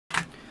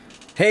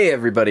Hey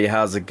everybody,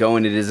 how's it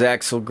going? It is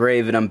Axel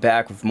Grave and I'm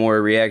back with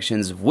more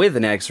reactions with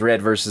an X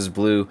Red versus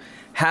Blue.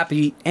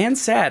 Happy and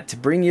sad to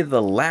bring you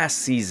the last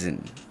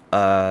season.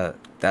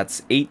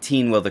 That's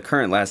 18, well the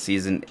current last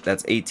season,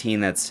 that's 18,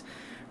 that's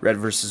Red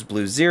versus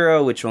Blue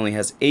 0, which only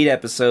has 8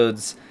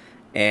 episodes.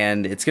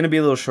 And it's going to be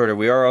a little shorter.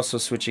 We are also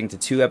switching to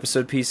 2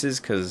 episode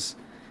pieces because,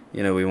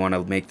 you know, we want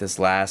to make this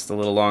last a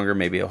little longer,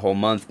 maybe a whole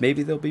month.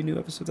 Maybe there'll be new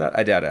episodes out.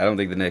 I doubt it. I don't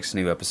think the next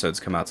new episodes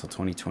come out till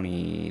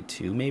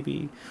 2022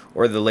 maybe,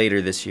 or the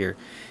later this year.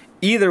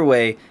 Either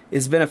way,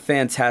 it's been a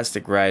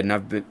fantastic ride, and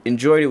I've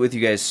enjoyed it with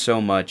you guys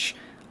so much.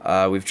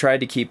 We've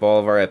tried to keep all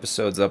of our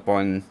episodes up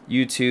on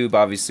YouTube.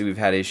 Obviously, we've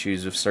had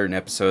issues with certain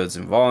episodes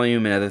and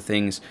volume and other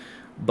things,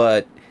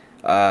 but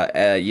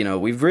you know,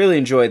 we've really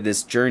enjoyed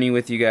this journey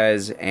with you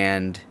guys,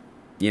 and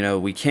you know,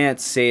 we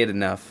can't say it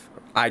enough.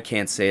 I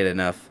can't say it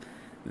enough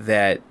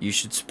that you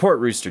should support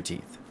Rooster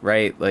Teeth,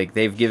 right? Like,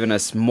 they've given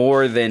us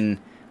more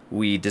than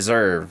we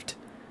deserved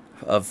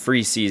of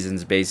free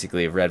seasons,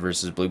 basically, of Red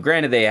versus Blue.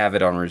 Granted, they have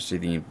it on Rooster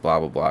Teeth, blah,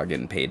 blah, blah,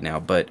 getting paid now.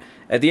 But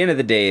at the end of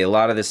the day, a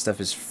lot of this stuff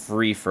is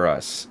free for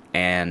us,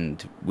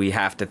 and we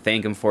have to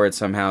thank them for it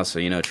somehow. So,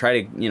 you know,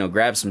 try to, you know,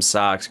 grab some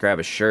socks, grab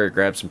a shirt,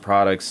 grab some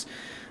products,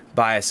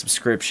 buy a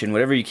subscription,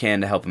 whatever you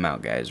can to help them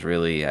out, guys.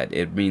 Really,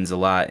 it means a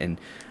lot. And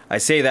I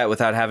say that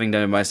without having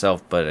done it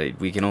myself, but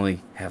we can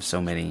only have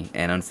so many.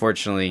 And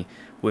unfortunately,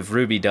 with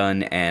Ruby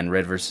done and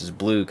Red vs.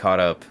 Blue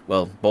caught up,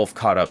 well, both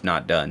caught up,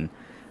 not done,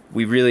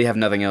 we really have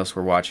nothing else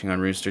we're watching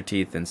on Rooster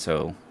Teeth, and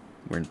so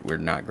we're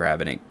not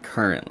grabbing it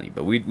currently.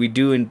 But we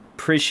do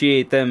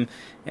appreciate them,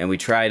 and we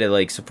try to,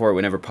 like, support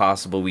whenever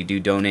possible. We do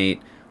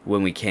donate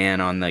when we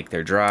can on, like,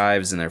 their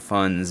drives and their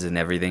funds and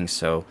everything.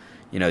 So,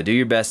 you know, do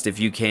your best if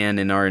you can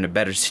and are in a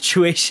better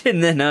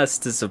situation than us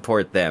to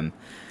support them.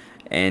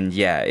 And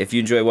yeah, if you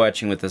enjoy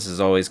watching with us,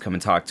 as always, come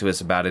and talk to us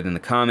about it in the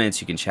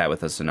comments. You can chat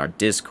with us in our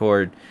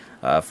Discord.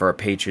 For our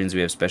patrons, we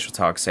have special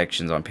talk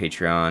sections on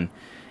Patreon.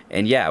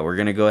 And yeah, we're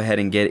going to go ahead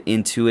and get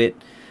into it.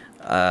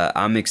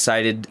 I'm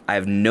excited. I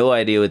have no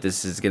idea what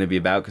this is going to be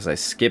about because I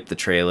skipped the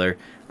trailer.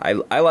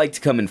 I like to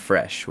come in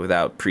fresh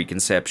without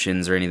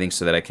preconceptions or anything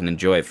so that I can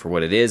enjoy it for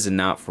what it is and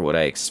not for what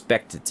I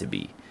expect it to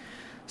be.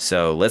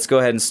 So let's go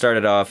ahead and start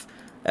it off.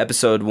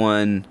 Episode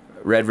 1,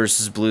 Red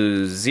vs.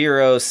 Blue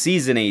 0,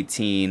 Season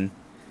 18.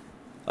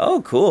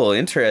 Oh, cool.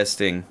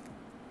 Interesting.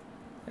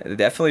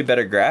 Definitely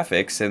better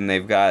graphics, and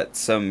they've got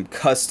some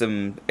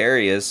custom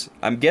areas.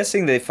 I'm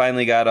guessing they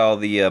finally got all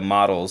the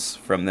models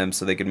from them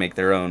so they could make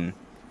their own.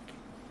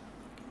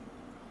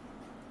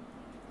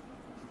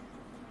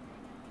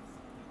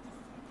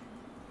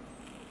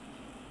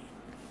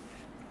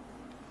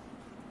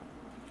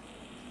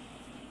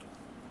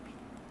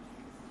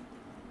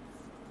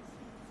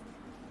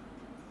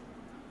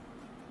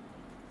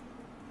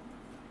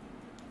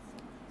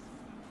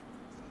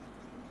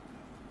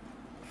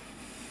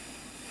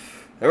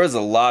 There was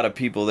a lot of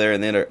people there in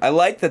the end. I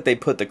like that they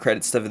put the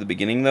credit stuff at the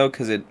beginning, though,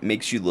 because it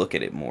makes you look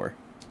at it more.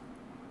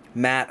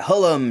 Matt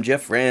Hullum,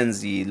 Jeff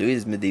Ramsey,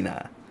 Luis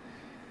Medina.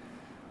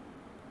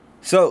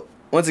 So,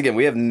 once again,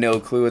 we have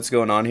no clue what's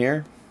going on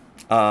here.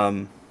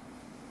 But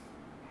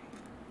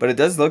it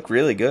does look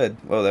really good.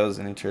 Whoa, that was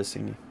an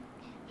interesting...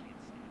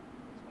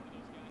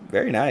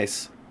 Very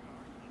nice.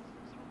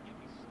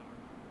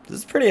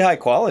 This is pretty high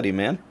quality,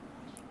 man.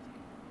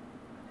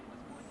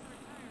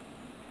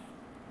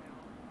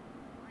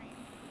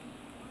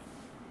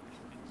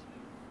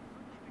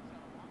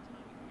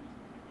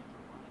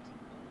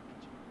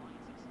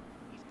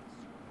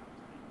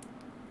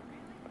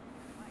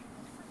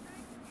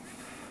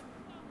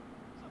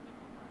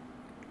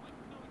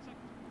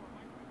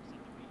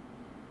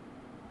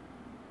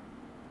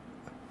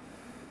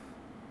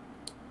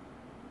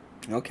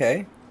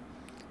 Okay.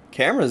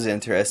 Camera's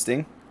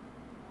interesting.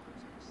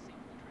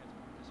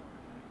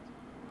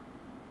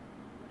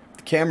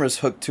 The camera's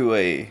hooked to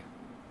a...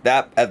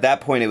 At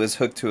that point it was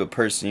hooked to a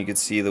person. You could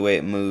see the way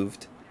it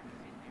moved.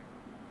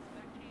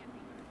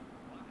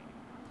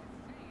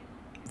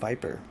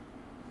 Viper.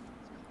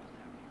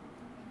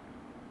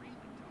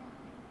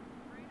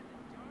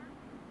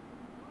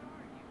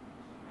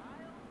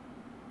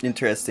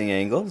 Interesting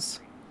angles.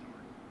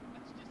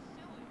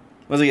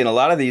 Once again, a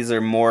lot of these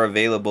are more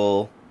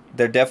available.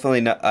 They're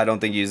definitely not, I don't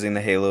think, using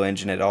the Halo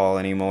engine at all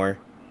anymore.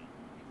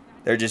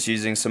 They're just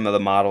using some of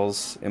the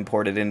models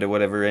imported into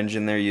whatever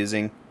engine they're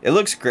using. It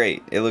looks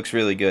great. It looks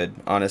really good,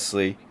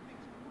 honestly.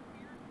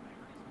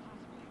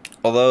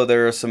 Although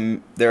there are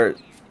some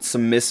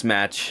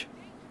mismatch.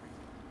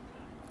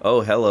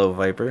 Oh, hello,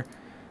 Viper.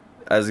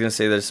 I was gonna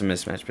say there's some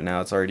mismatch, but now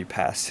it's already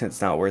passed.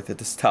 It's not worth it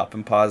to stop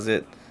and pause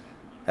it.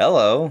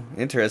 Hello.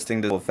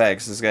 Interesting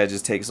effects. This guy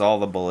just takes all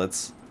the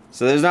bullets.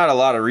 So there's not a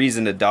lot of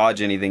reason to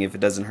dodge anything if it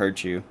doesn't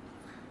hurt you.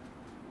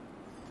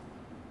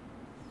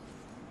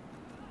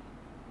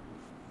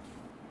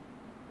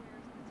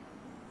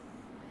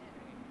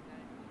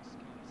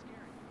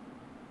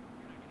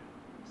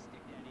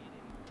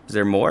 Is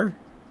there more?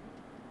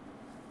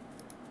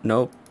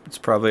 Nope. It's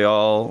probably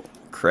all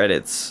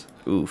credits.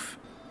 Oof.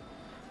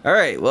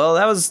 Alright, well,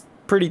 that was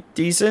pretty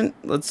decent.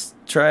 Let's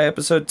try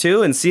episode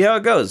 2 and see how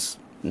it goes.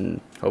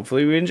 And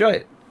hopefully we enjoy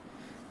it.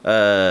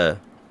 Oh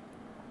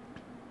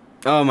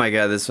my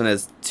god, this one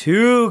has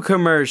 2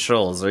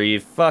 commercials. Are you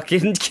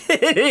fucking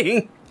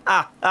kidding?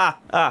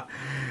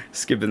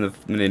 Skipping the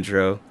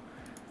intro.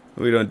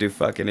 We don't do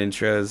fucking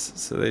intros,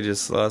 so they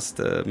just lost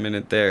a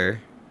minute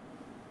there.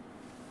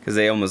 Because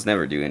they almost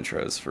never do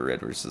intros for Red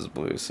versus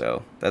Blue,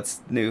 so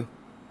that's new.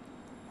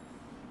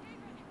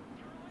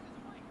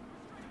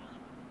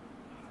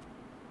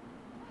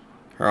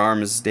 Her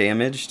arm is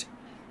damaged.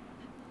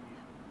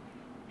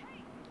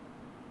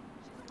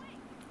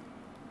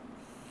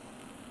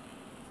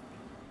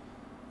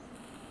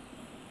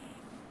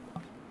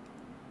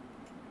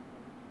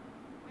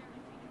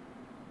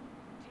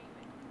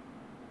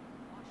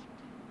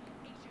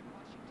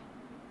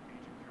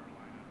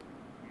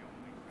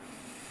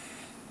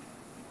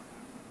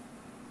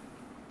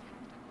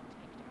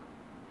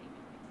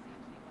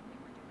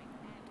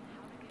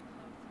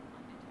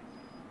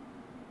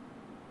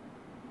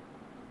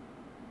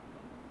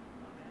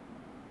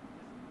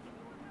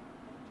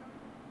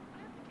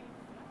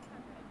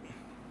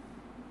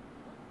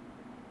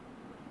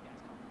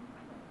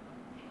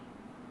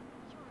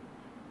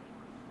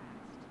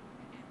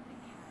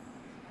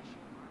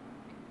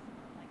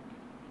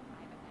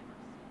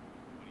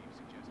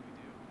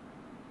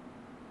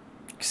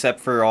 Except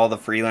for all the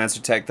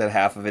freelancer tech that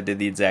half of it did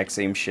the exact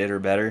same shit or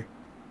better.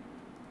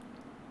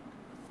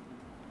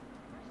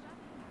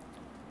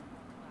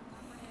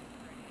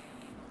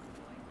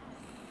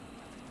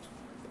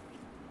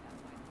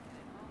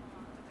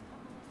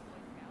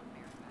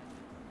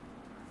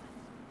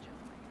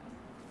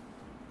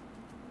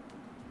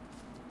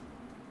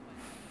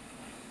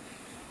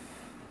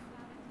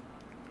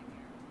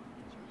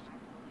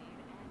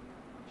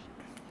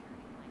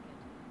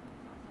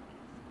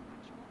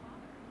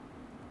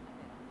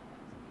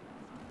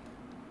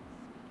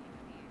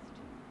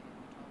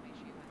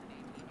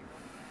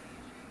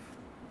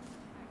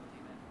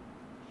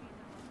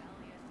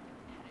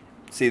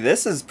 See,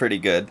 this is pretty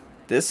good.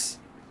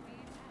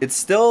 It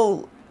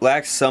still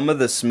lacks some of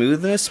the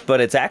smoothness, but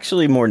it's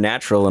actually more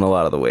natural in a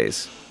lot of the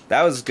ways.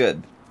 That was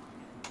good.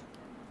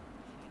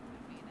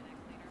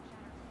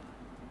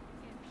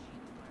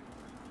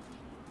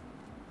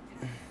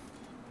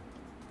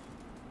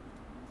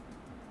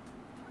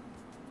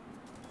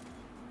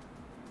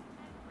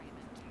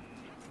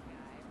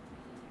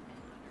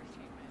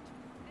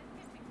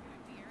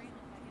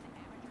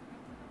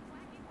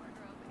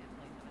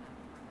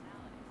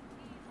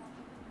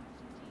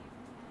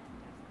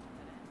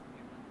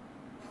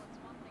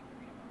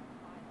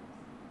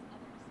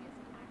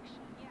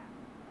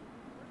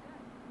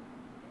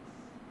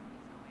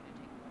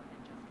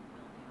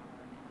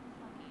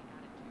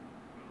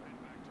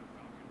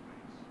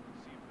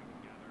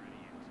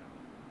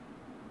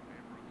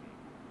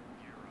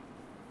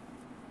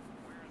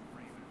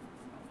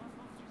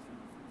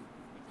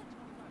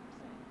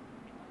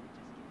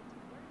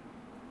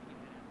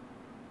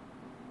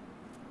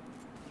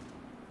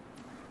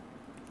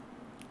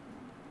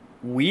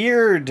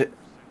 Weird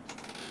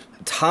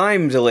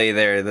time delay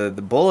there. The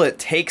bullet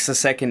takes a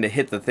second to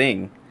hit the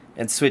thing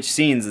and switch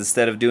scenes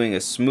instead of doing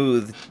a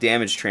smooth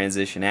damage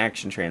transition,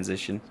 action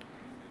transition.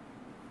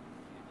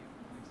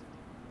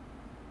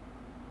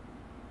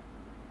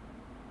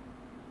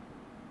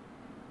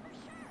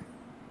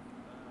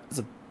 It's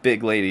a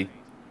big lady.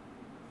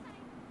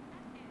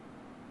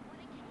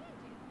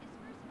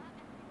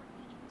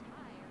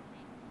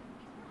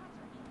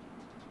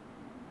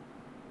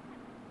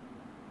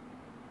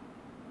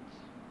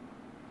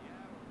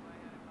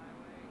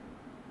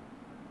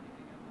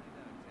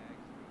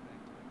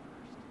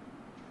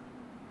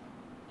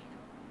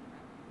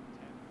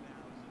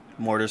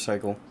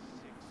 Motorcycle.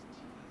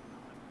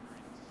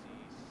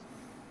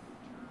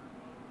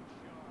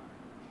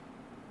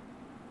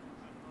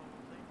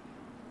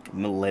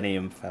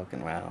 Millennium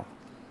Falcon, wow.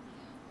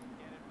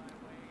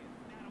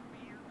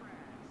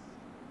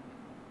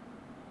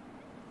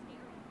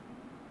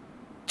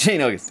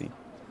 Jane Augustine.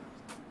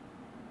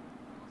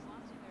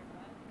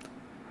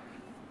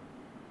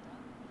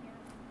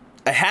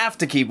 I have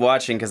to keep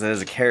watching because it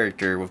has a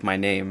character with my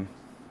name.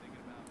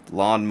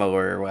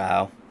 Lawnmower,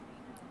 wow.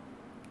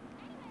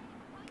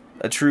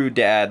 A true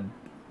dad.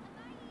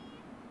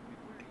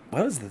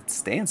 What was the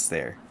stance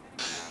there?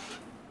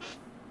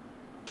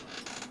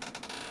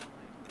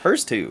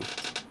 Hers too.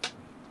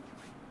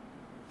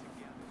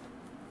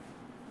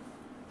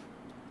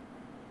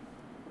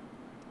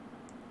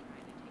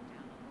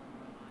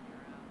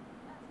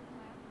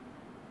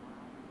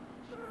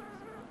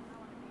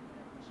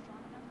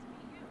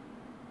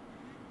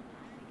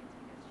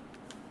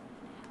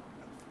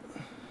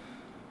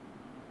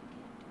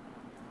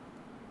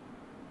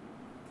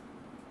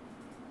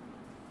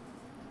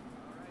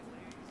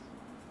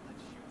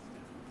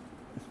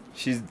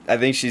 I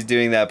think she's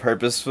doing that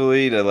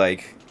purposefully to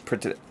like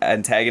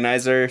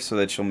antagonize her so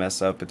that she'll mess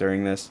up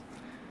during this.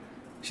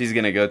 She's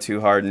gonna go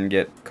too hard and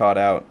get caught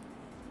out.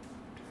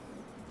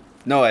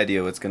 No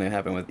idea what's gonna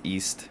happen with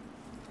East.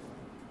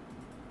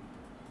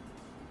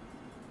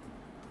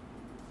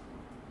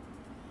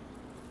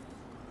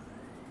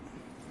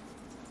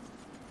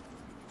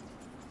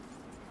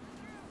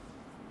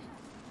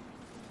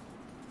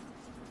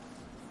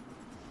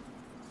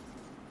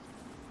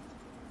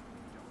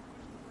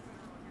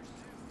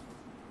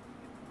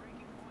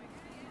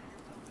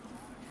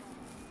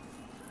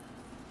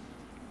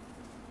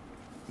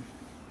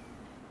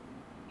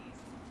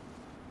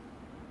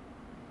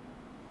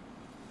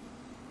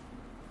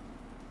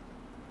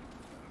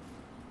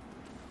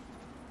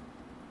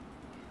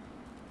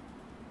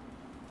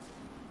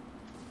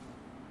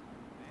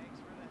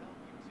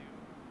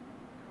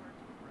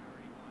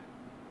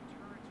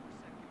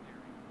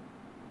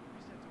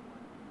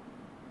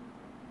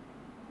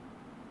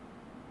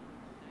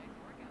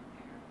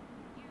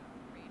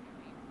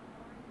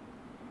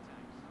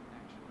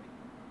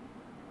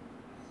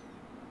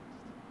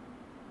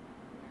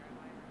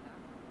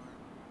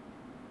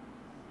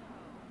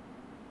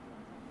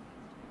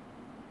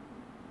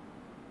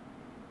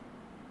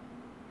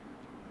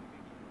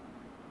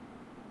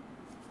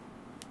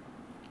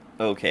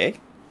 Okay.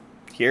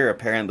 Here,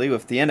 apparently,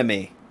 with the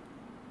enemy.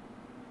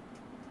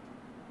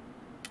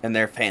 And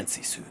their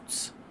fancy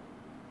suits.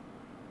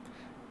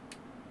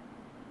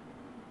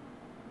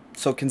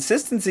 So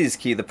consistency is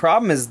key. The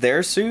problem is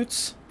their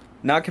suits,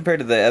 not compared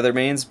to the other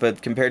mains,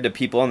 but compared to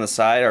people on the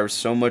side, are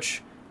so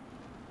much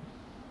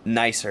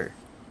nicer.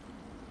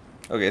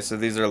 Okay, so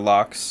these are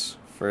locks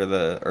for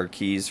the, or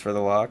keys for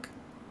the lock.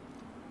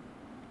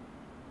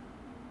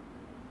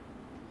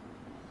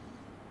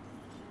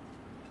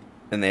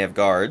 And they have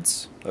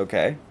guards.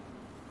 Okay.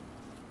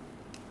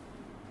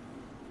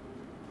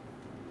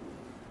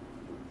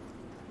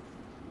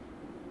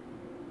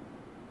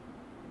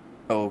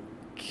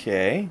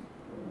 Okay.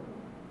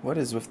 What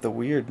is with the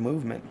weird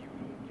movement?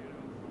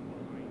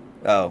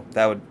 Oh,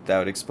 that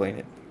would explain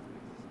it.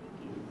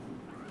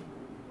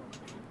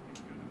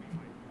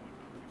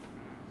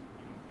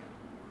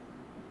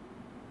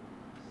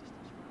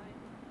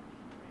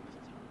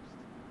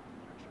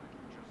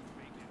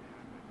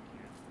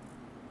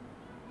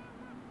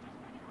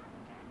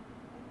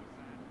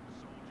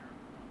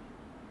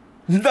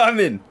 I'm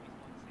in.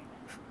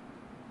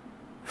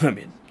 I'm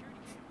in.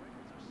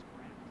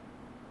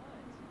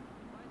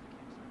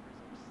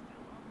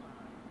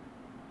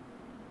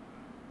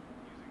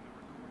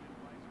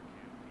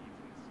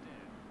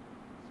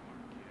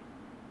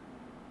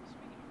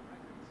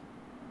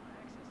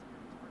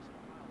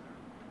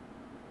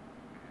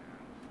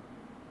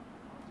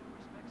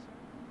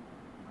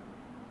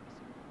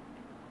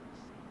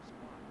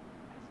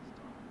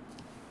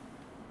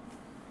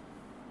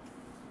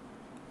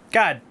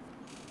 God.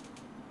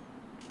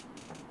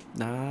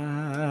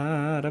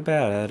 Not a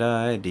bad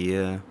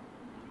idea.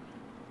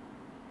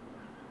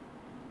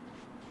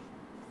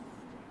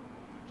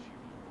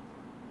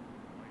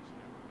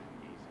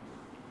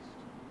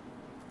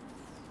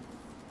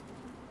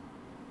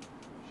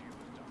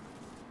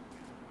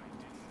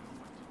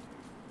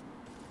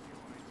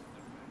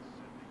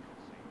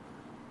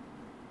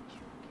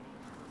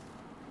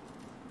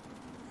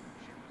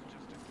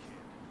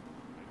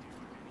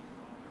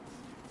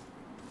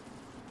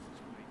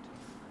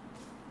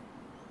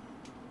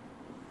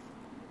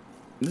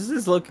 This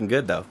is looking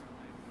good, though.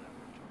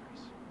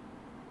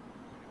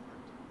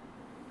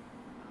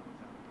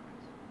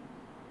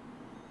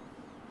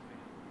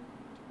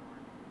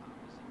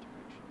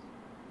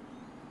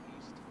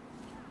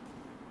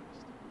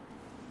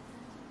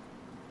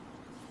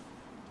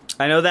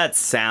 I know that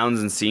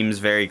sounds and seems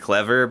very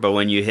clever, but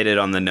when you hit it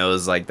on the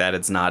nose like that,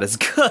 it's not as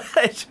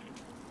good.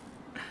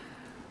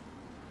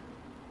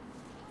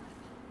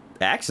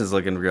 The action's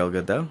looking real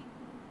good, though.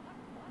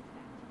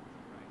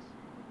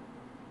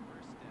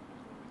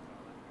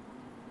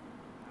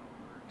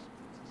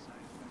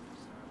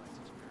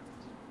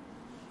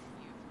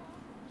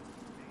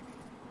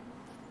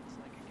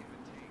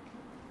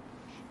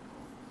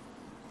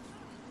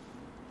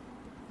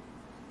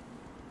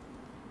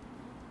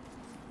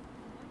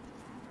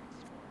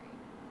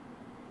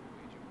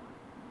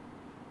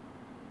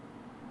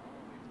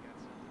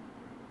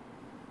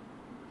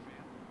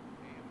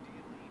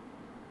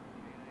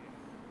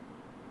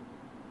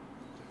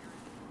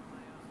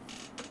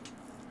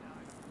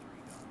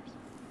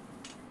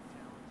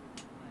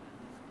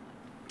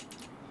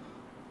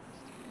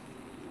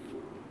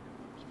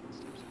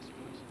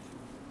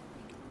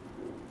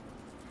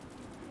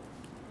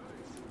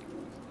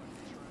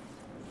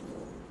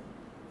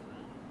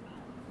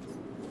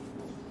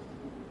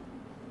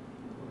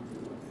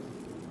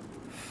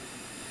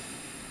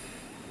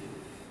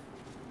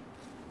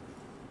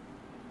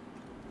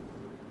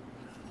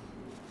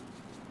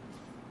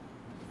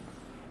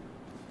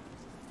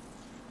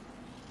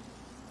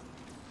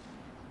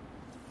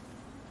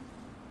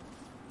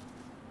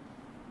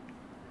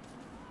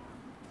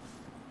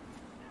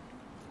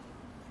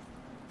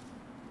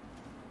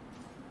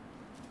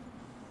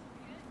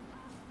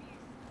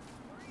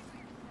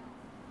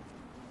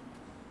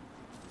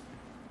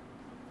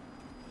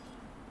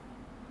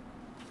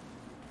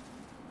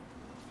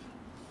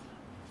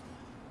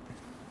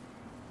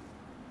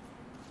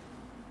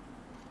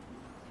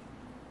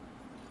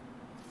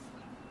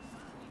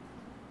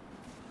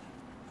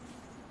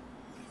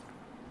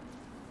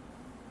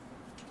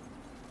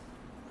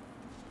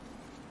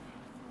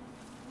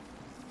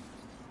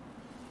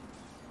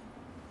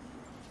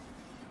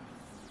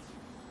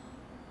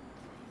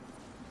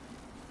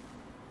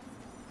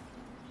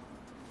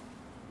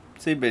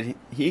 See, but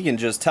he can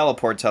just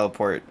teleport.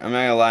 I'm not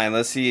gonna lie,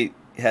 unless he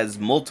has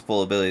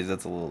multiple abilities,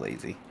 that's a little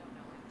lazy.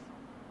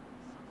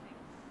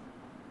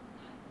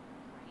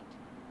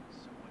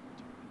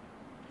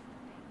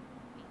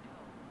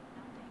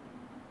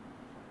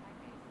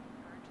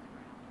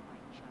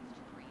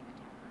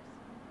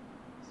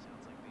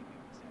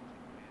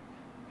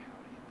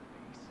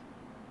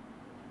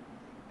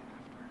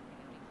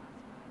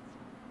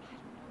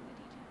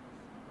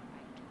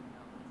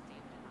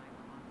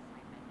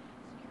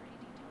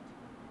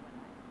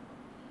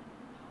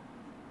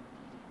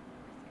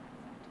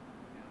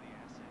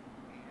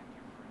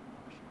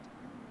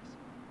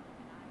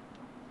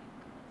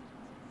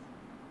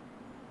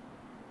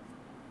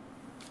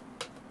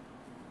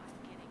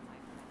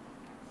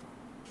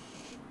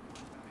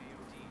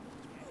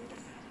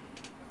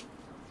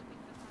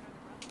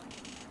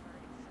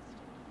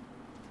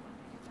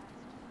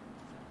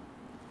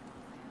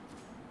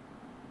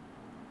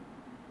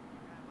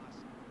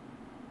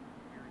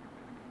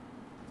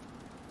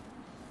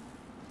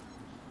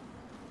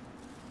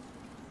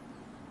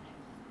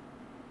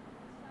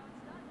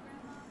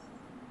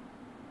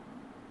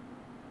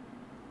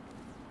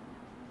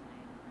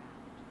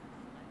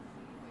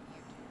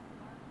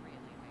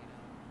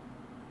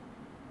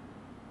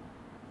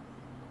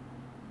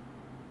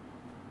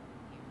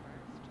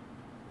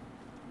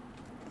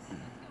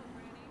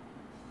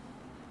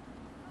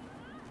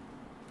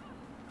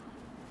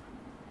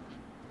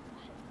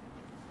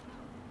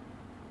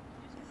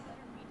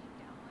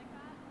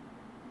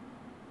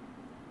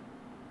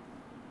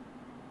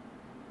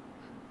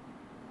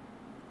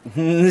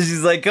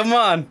 She's like, come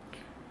on.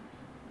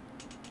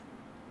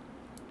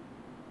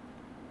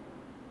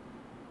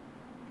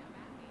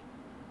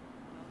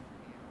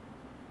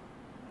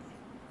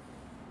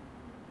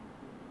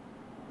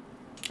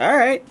 All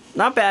right,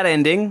 not bad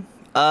ending.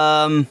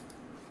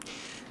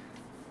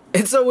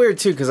 It's so weird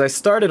too because I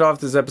started off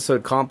this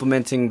episode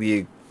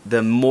complimenting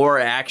the more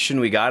action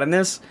we got in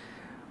this,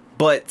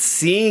 but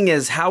seeing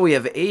as how we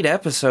have 8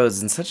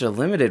 episodes in such a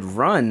limited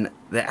run,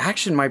 the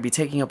action might be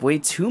taking up way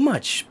too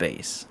much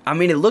space. I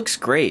mean, it looks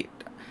great.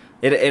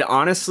 It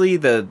honestly,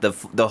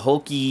 the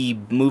hulky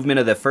movement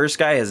of the first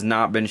guy has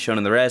not been shown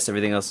in the rest.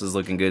 Everything else is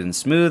looking good and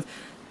smooth.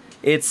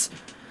 It's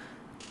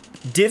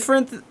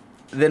different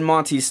than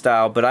Monty's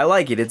style, but I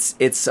like it.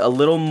 It's a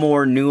little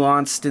more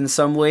nuanced in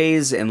some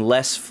ways and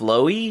less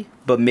flowy,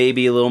 but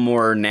maybe a little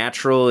more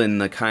natural in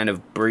the kind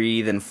of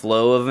breathe and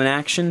flow of an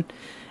action.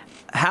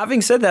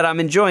 Having said that,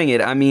 I'm enjoying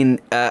it. I mean,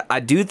 I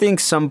do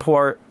think some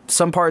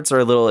parts are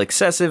a little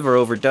excessive or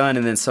overdone,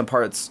 and then some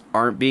parts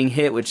aren't being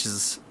hit, which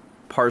is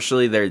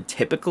partially their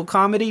typical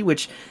comedy,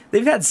 which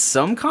they've had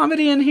some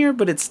comedy in here,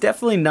 but it's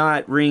definitely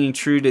not ringing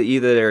true to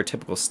either their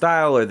typical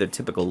style or their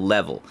typical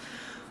level.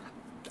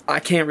 I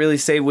can't really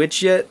say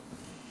which yet,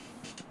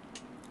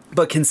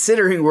 but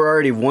considering we're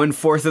already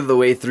 1/4 of the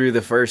way through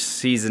the first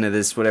season of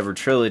this whatever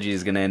trilogy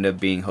is going to end up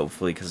being,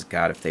 hopefully, because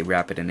God, if they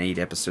wrap it in 8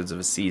 episodes of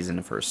a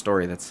season for a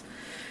story, that's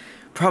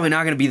probably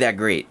not going to be that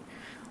great.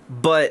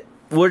 But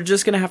we're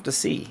just going to have to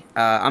see.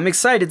 I'm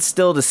excited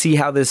still to see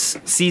how this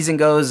season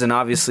goes, and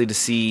obviously to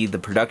see the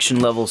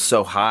production level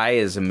so high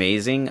is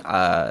amazing.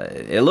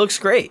 It looks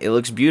great. It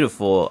looks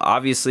beautiful.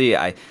 Obviously,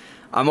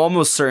 I'm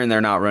almost certain they're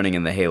not running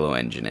in the Halo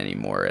engine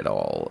anymore at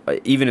all.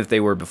 Even if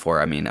they were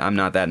before. I mean, I'm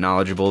not that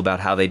knowledgeable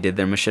about how they did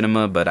their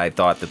machinima, but I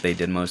thought that they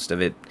did most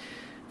of it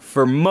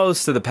for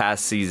most of the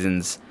past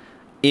seasons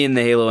in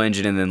the Halo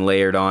engine and then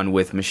layered on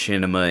with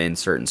machinima in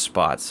certain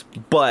spots.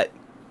 But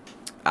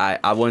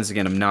I once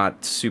again, I'm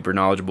not super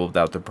knowledgeable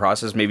about the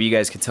process. Maybe you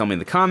guys could tell me in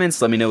the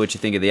comments. Let me know what you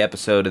think of the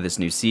episode, of this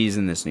new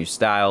season, this new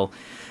style.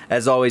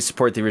 As always,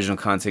 support the original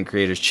content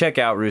creators. Check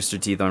out Rooster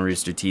Teeth on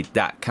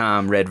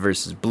roosterteeth.com. Red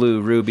versus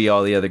Blue, Ruby,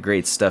 all the other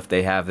great stuff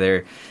they have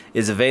there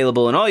is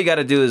available. And all you got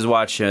to do is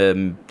watch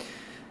an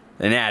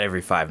ad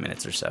every 5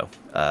 minutes or so.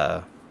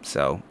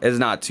 So it's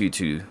not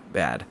too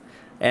bad.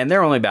 And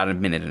they're only about 1.5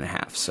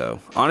 minutes.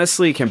 So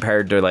honestly,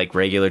 compared to like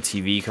regular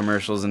TV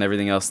commercials and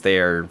everything else, they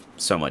are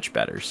so much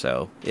better.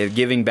 So if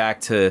giving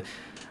back to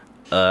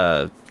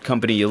a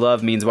company you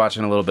love means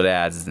watching a little bit of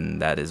ads, then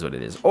that is what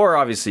it is. Or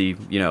obviously,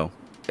 you know,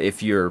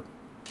 if you're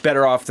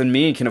better off than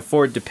me and can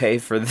afford to pay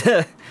for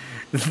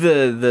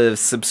the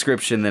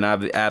subscription, then I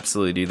would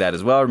absolutely do that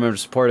as well. Remember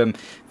to support them.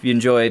 If you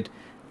enjoyed,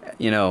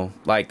 you know,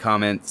 like,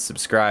 comment,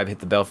 subscribe, hit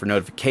the bell for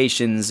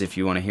notifications if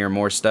you want to hear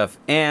more stuff.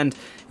 And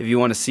if you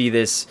want to see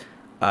this,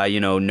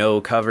 you know,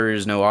 no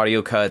covers, no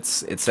audio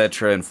cuts,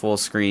 etc. in full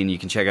screen, you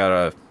can check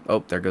out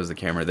oh, there goes the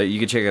camera. You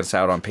can check us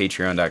out on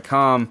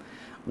patreon.com,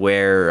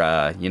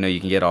 where you know, you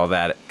can get all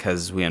that,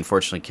 because we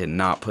unfortunately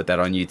cannot put that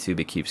on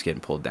YouTube. It keeps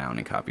getting pulled down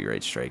in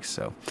copyright strikes.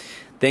 So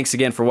thanks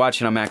again for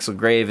watching. I'm Axel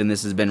Grave, and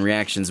this has been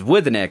ReaXtions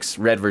with an X,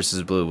 Red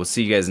versus Blue. We'll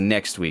see you guys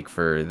next week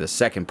for the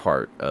second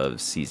part of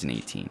season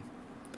 18.